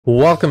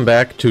Welcome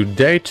back to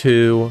day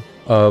 2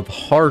 of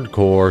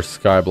Hardcore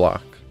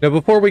Skyblock. Now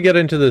before we get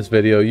into this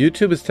video,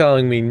 YouTube is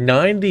telling me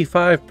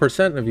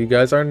 95% of you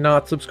guys are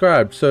not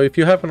subscribed, so if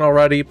you haven't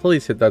already,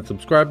 please hit that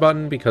subscribe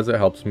button because it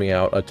helps me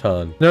out a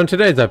ton. Now in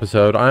today's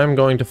episode, I am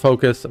going to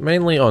focus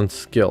mainly on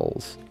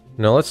skills.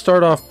 Now let's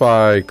start off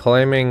by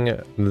claiming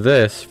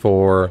this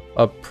for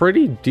a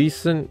pretty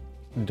decent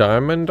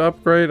diamond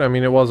upgrade. I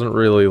mean, it wasn't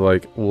really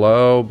like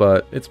low,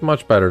 but it's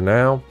much better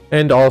now.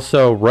 And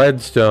also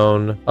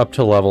redstone up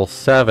to level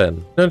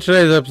 7. Now in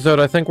today's episode,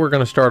 I think we're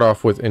going to start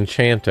off with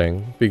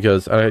enchanting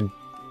because I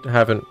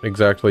haven't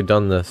exactly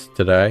done this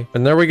today.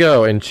 And there we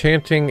go,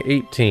 enchanting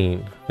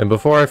 18. And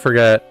before I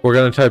forget, we're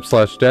going to type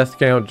 /death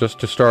count just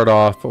to start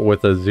off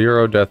with a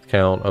 0 death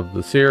count of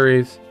the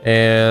series.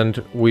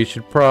 And we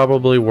should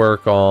probably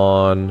work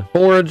on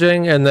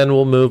foraging, and then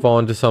we'll move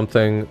on to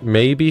something,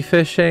 maybe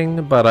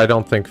fishing, but I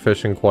don't think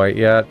fishing quite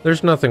yet.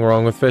 There's nothing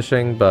wrong with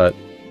fishing, but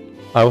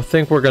I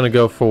think we're going to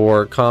go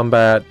for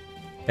combat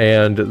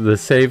and the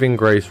saving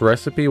grace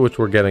recipe, which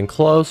we're getting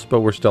close,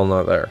 but we're still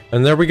not there.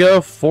 And there we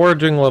go,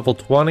 foraging level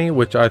 20,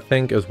 which I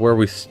think is where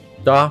we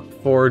stop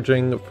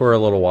foraging for a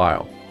little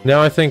while.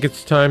 Now I think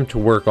it's time to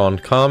work on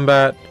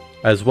combat,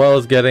 as well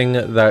as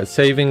getting that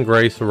saving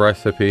grace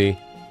recipe,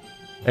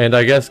 and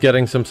I guess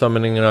getting some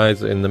summoning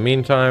eyes in the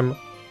meantime,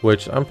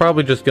 which I'm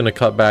probably just going to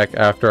cut back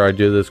after I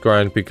do this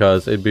grind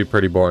because it'd be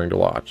pretty boring to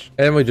watch.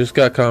 And we just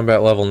got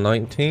combat level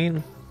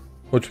 19.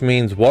 Which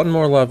means one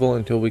more level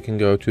until we can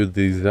go to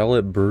the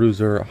Zealot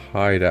Bruiser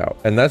hideout.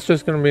 And that's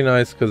just going to be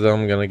nice because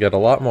I'm going to get a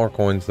lot more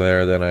coins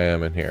there than I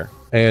am in here.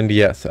 And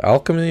yes,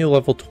 alchemy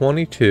level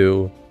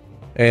 22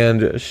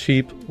 and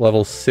sheep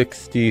level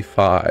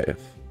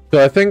 65.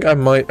 So I think I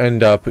might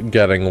end up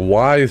getting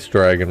wise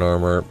dragon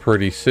armor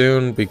pretty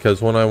soon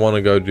because when I want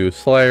to go do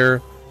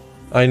Slayer,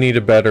 I need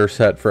a better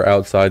set for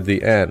outside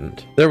the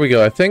end. There we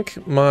go. I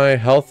think my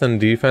health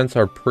and defense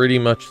are pretty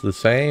much the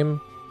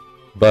same,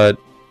 but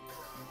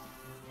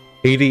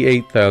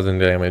 88,000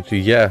 damage,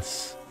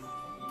 yes.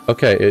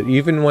 Okay, it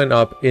even went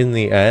up in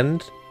the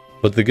end,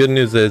 but the good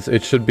news is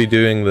it should be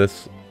doing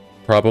this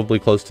probably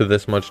close to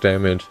this much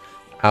damage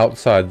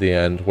outside the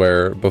end,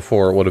 where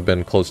before it would have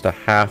been close to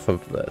half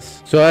of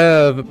this. So I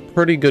have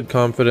pretty good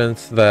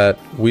confidence that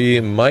we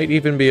might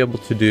even be able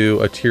to do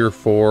a tier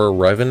 4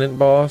 Revenant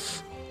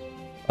boss.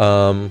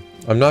 I'm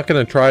not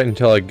going to try it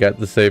until I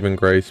get the saving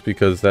grace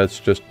because that's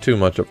just too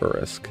much of a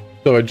risk.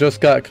 So I just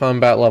got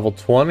combat level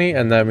 20,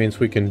 and that means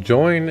we can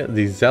join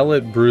the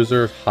Zealot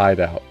Bruiser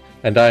hideout.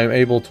 And I am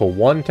able to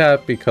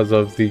one-tap because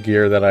of the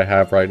gear that I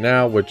have right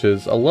now, which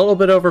is a little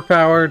bit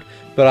overpowered,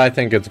 but I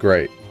think it's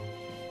great.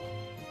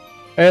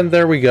 And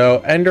there we go,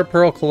 Ender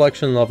Pearl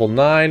Collection level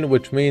 9,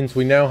 which means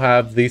we now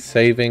have the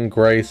Saving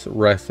Grace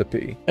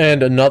recipe.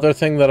 And another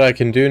thing that I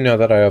can do now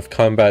that I have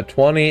Combat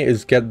 20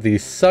 is get the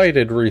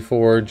Sighted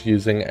Reforge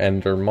using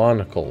Ender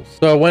Monocles.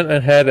 So I went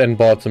ahead and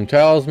bought some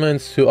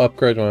talismans to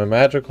upgrade my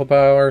magical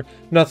power.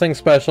 Nothing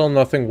special,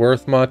 nothing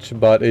worth much,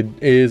 but it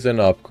is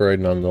an upgrade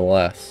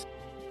nonetheless.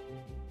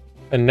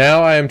 And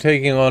now I am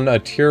taking on a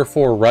tier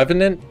 4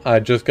 Revenant. I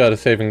just got a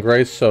Saving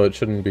Grace, so it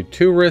shouldn't be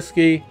too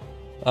risky.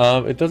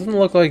 It doesn't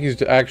look like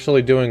he's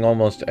actually doing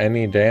almost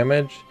any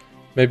damage.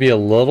 Maybe a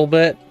little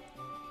bit.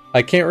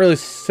 I can't really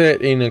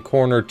sit in a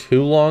corner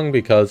too long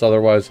because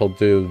otherwise he'll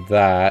do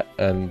that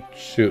and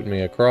shoot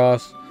me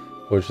across,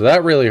 which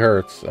that really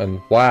hurts. And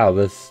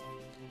wow,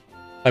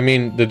 I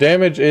mean, the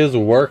damage is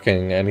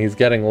working and he's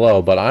getting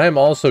low, but I'm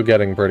also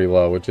getting pretty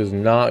low, which is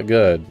not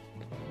good.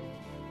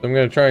 So I'm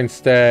going to try and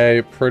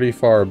stay pretty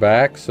far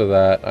back so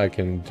that I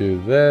can do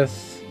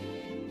this.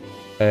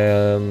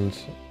 And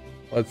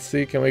let's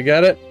see, can we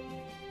get it?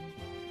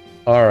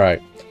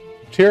 Alright.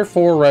 Tier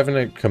 4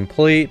 Revenant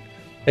complete.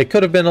 It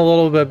could have been a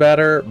little bit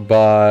better,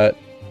 but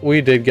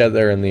we did get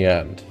there in the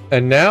end.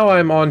 And now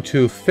I'm on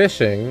to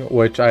fishing,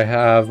 which I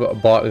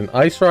have bought an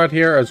ice rod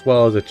here as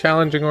well as a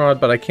challenging rod,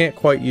 but I can't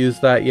quite use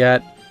that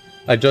yet.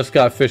 I just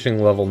got fishing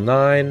level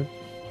 9,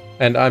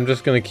 and I'm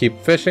just going to keep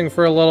fishing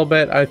for a little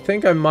bit. I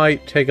think I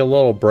might take a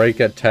little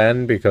break at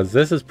 10 because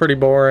this is pretty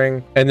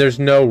boring, and there's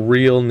no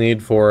real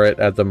need for it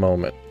at the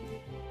moment.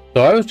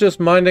 So I was just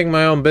minding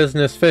my own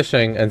business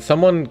fishing, and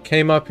someone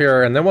came up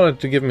here and they wanted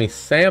to give me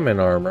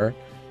salmon armor,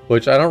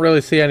 which I don't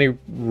really see any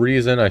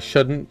reason I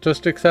shouldn't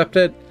just accept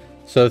it.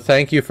 So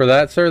thank you for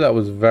that, sir. That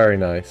was very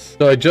nice.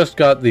 So I just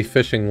got the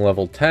fishing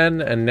level 10,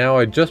 and now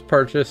I just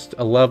purchased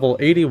a level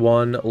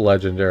 81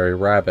 legendary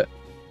rabbit.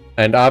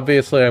 And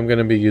obviously I'm going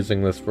to be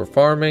using this for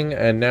farming,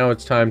 and now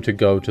it's time to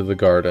go to the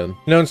garden.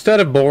 Now instead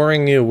of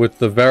boring you with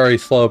the very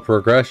slow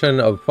progression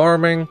of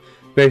farming,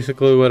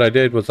 basically what I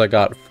did was I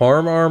got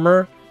farm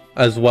armor,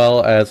 as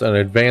well as an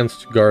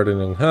advanced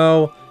gardening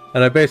hoe,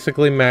 and I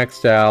basically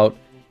maxed out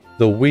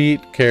the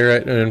wheat,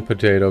 carrot, and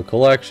potato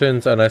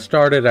collections, and I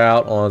started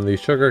out on the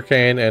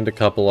sugarcane and a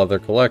couple other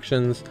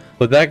collections,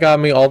 but that got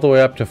me all the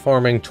way up to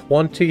farming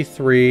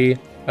 23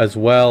 as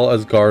well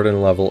as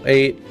garden level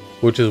 8,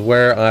 which is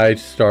where I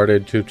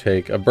started to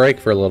take a break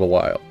for a little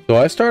while. So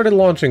I started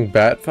launching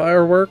bat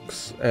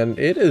fireworks, and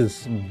it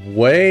is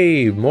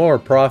way more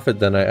profit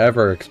than I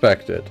ever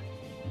expected.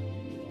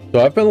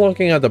 So I've been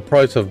looking at the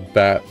price of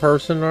bat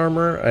person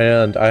armor,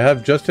 and I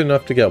have just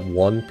enough to get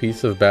one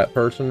piece of bat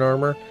person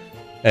armor.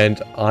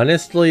 And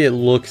honestly, it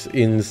looks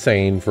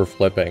insane for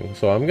flipping.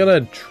 So I'm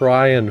gonna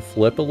try and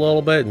flip a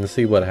little bit and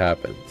see what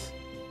happens.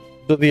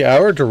 So the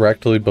hour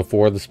directly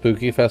before the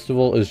Spooky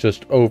Festival is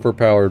just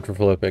overpowered for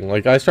flipping.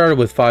 Like, I started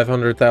with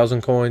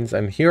 500,000 coins,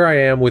 and here I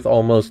am with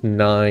almost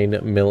 9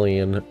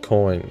 million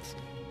coins.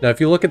 Now,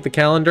 if you look at the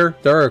calendar,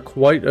 there are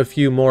quite a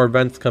few more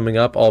events coming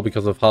up, all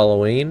because of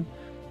Halloween.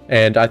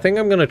 And I think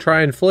I'm gonna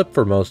try and flip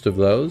for most of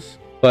those.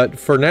 But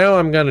for now,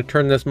 I'm going to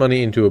turn this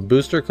money into a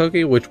booster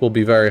cookie, which will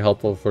be very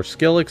helpful for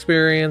skill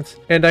experience,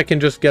 and I can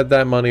just get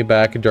that money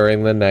back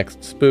during the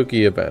next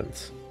spooky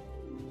events.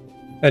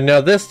 And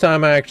now this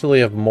time I actually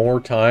have more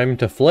time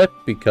to flip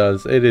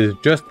because it is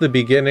just the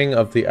beginning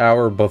of the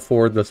hour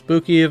before the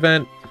spooky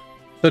event.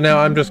 So now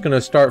I'm just going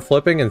to start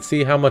flipping and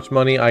see how much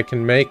money I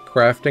can make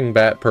crafting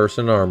bat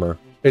person armor.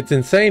 It's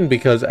insane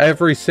because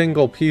every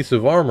single piece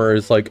of armor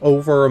is like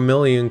over 1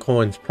 million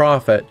coins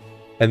profit.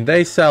 And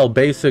they sell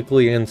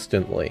basically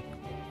instantly.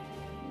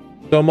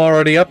 So I'm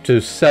already up to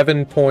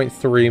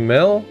 7.3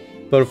 mil,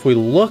 but if we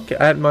look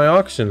at my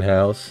auction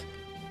house,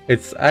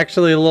 it's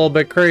actually a little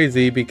bit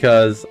crazy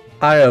because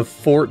I have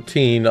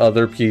 14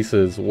 other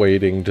pieces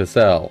waiting to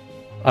sell.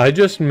 I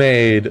just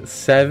made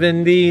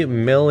 70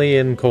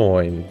 million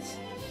coins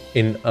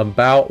in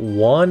about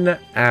 1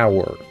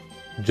 hour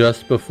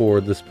just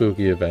before the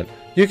spooky event.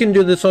 You can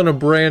do this on a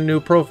brand new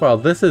profile.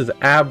 This is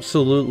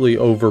absolutely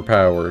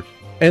overpowered.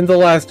 And the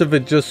last of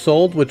it just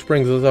sold, which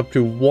brings us up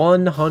to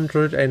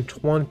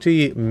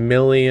 120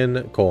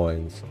 million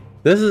coins.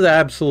 This is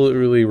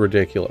absolutely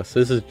ridiculous.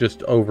 This is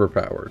just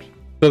overpowered.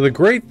 So the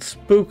Great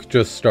Spook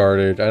just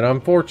started, and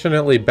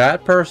unfortunately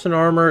bat person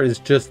armor is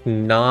just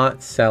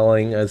not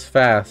selling as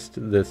fast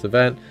this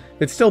event.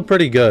 It's still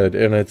pretty good,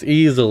 and it's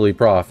easily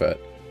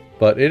profit,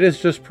 but it is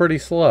just pretty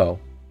slow.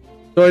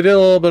 So I did a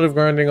little bit of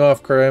grinding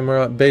off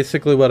camera.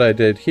 Basically what I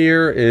did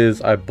here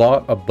is I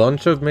bought a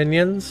bunch of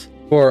minions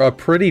for a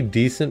pretty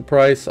decent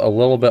price, a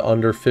little bit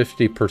under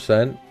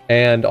 50%.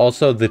 And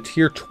also the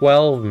tier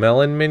 12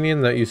 melon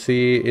minion that you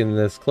see in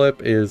this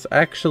clip is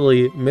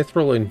actually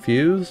mithril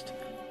infused.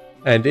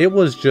 And it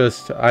was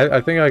just,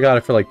 I think I got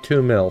it for like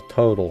 2 mil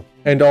total.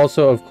 And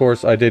also, of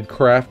course, I did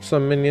craft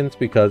some minions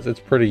because it's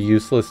pretty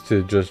useless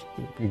to just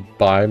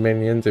buy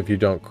minions if you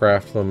don't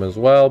craft them as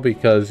well,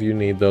 because you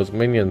need those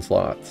minion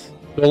slots.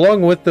 So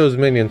along with those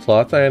minion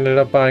slots, I ended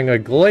up buying a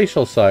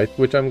glacial scythe,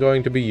 which I'm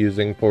going to be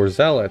using for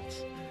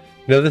zealots.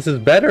 Now this is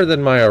better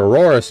than my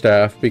Aurora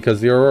Staff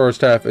because the Aurora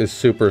Staff is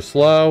super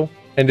slow,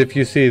 and if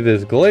you see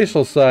this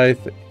Glacial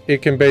Scythe,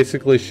 it can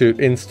basically shoot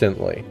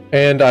instantly.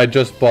 And I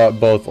just bought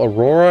both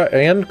Aurora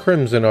and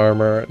Crimson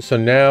Armor, so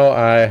now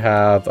I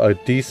have a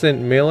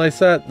decent melee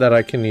set that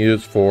I can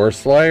use for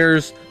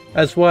Slayers,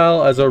 as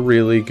well as a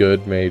really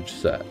good mage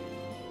set.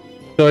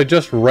 So I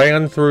just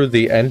ran through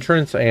the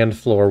entrance and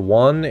floor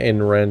 1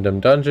 in random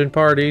dungeon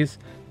parties.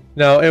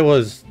 Now, it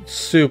was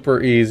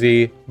super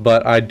easy,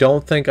 but I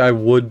don't think I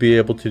would be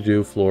able to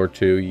do floor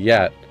 2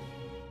 yet.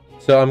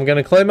 So I'm going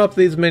to claim up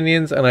these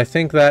minions, and I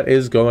think that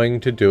is going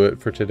to do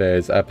it for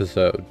today's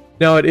episode.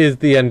 Now, it is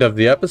the end of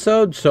the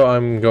episode, so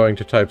I'm going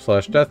to type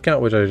 /death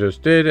count, which I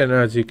just did, and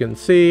as you can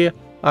see,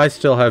 I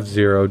still have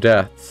 0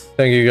 deaths.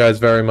 Thank you guys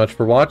very much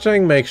for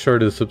watching, make sure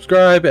to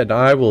subscribe, and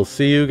I will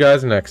see you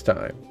guys next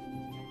time.